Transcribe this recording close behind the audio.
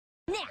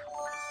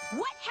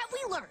have we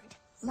learned?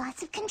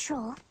 Lots of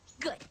control.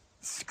 Good.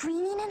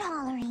 Screaming and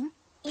hollering.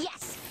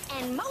 Yes,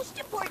 and most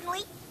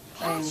importantly,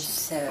 I'm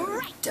so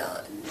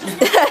done.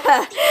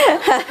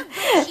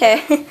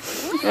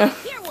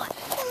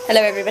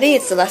 Hello everybody,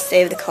 it's the last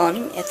day of the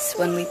con. It's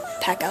when we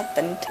pack up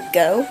and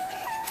go.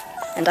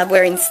 And I'm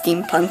wearing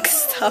steampunk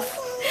stuff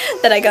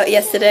that I got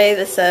yesterday,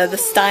 this the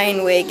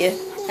Stein wig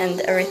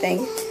and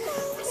everything.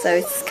 So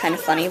it's kind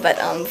of funny, but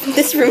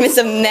this room is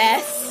a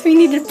mess. We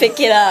need to pick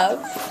it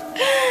up.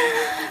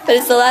 But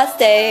it's the last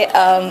day.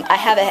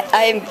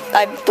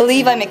 I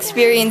believe I'm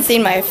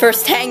experiencing my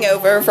first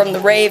hangover from the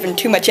rave and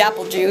too much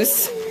apple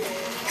juice.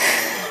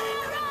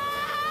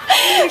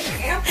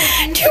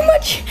 Too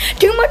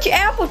much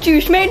apple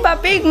juice made by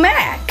Big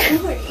Mac. Too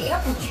much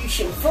apple juice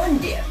and Fun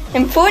Dip.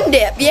 And Fun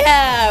Dip,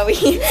 yeah. You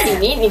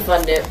didn't need any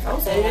Fun Dip.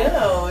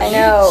 I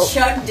know. You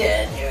chugged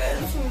it.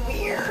 It was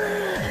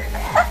weird.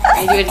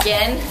 Can you do it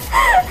again?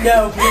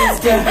 No, please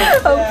don't.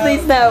 Oh,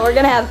 please no.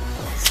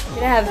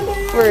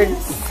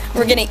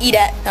 We're gonna eat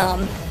at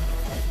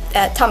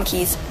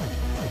Tommy's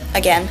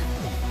again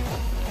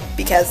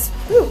because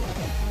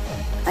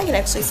I can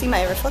actually see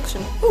my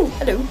reflection. Ooh,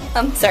 hello.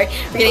 Sorry.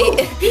 We're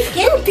gonna eat beef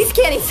candy. Beef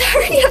candy.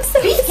 Sorry, I'm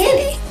so beef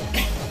candy.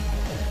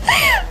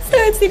 So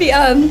it's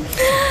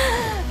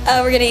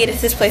we're gonna eat at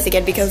this place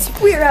again because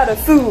we're out of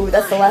food.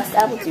 That's the last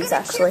apple juice,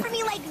 actually.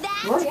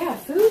 Oh yeah,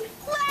 food.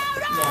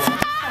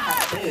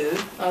 Food.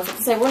 I was going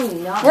to say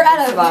we're out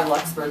of survival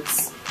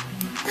experts.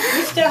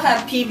 We still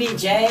have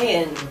PBJ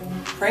and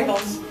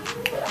Pringles.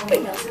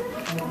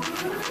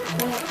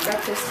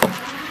 Breakfast.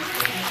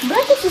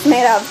 Breakfast is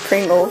made out of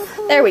Pringles.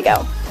 There we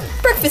go.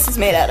 Breakfast is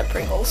made out of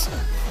Pringles.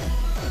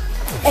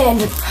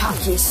 And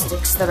hockey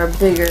sticks that are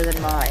bigger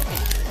than mine.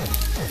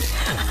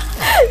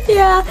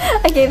 Yeah,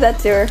 I gave that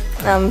to her.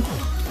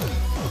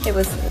 It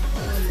was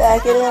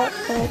back it up,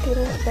 back it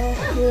up, back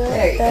it up.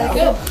 There you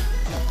go.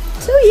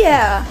 So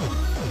yeah,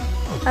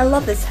 I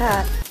love this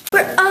hat.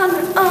 We're on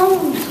our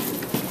own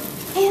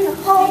in a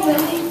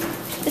hallway.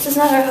 This is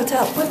not our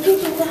hotel. With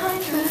people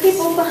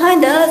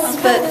behind us,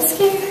 but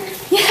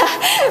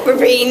yeah, we're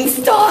being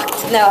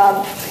stalked.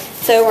 No,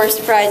 so we're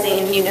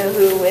surprising you know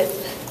who with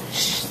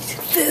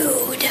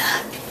food.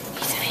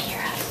 He's gonna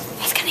hear us.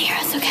 He's gonna hear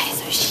us. Okay,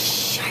 so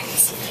shh,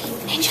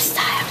 ninja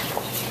style.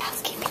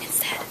 Housekeeping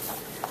instead.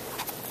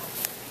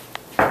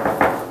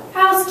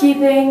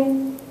 Housekeeping.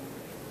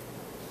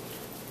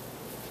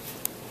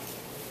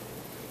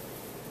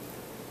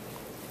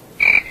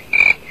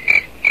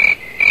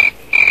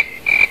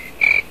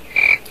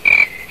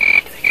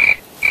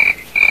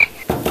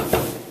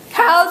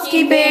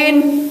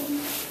 Housekeeping.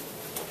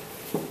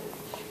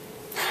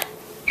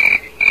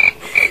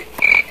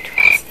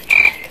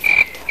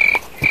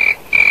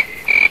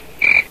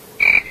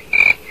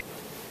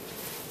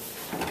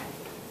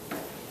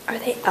 Are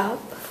they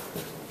up?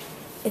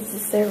 Is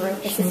this their room?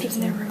 Is this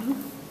even their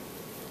room?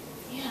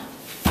 Yeah.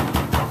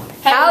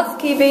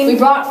 Housekeeping. We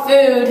brought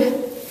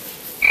food.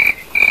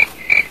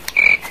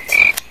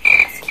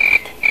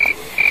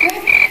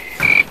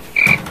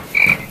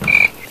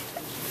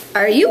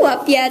 Are you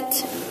up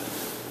yet?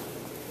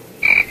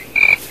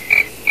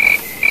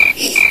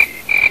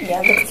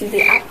 Yeah, look through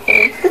the apple.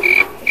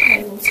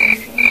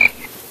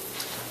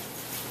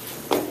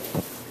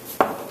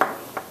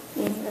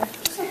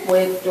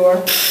 Wait, door.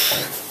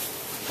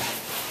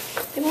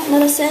 They won't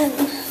let us in.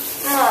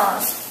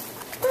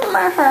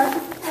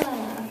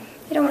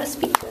 They don't want to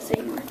speak to us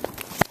anymore.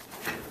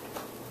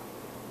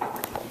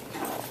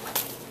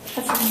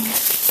 That's fine.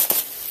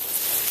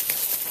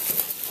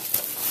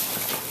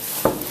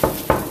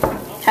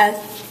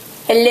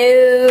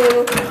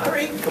 Hello.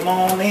 Alright, come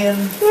on in.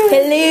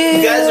 Hello.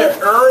 You guys are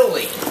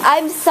early.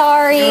 I'm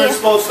sorry. You were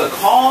supposed to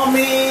call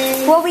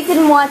me. Well, we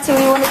didn't want to.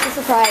 We wanted to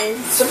surprise.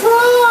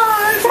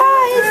 Surprise!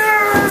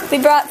 Surprise! We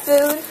brought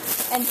food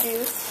and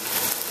juice.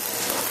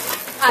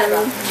 I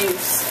brought the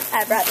juice.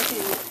 I brought the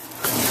food.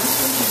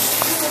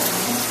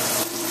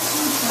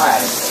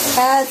 Alright.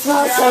 That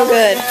smells so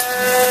good.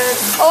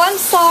 Oh, I'm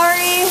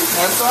sorry.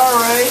 That's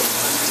alright.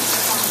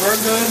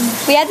 We're good.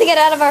 We had to get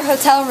out of our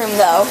hotel room,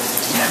 though.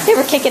 They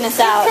were kicking us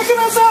out.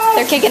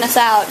 They're kicking us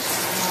out.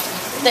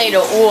 They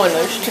don't want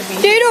us to be.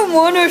 They don't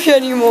want us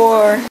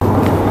anymore.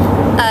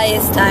 I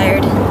is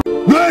tired.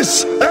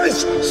 This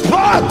is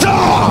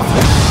Sparta!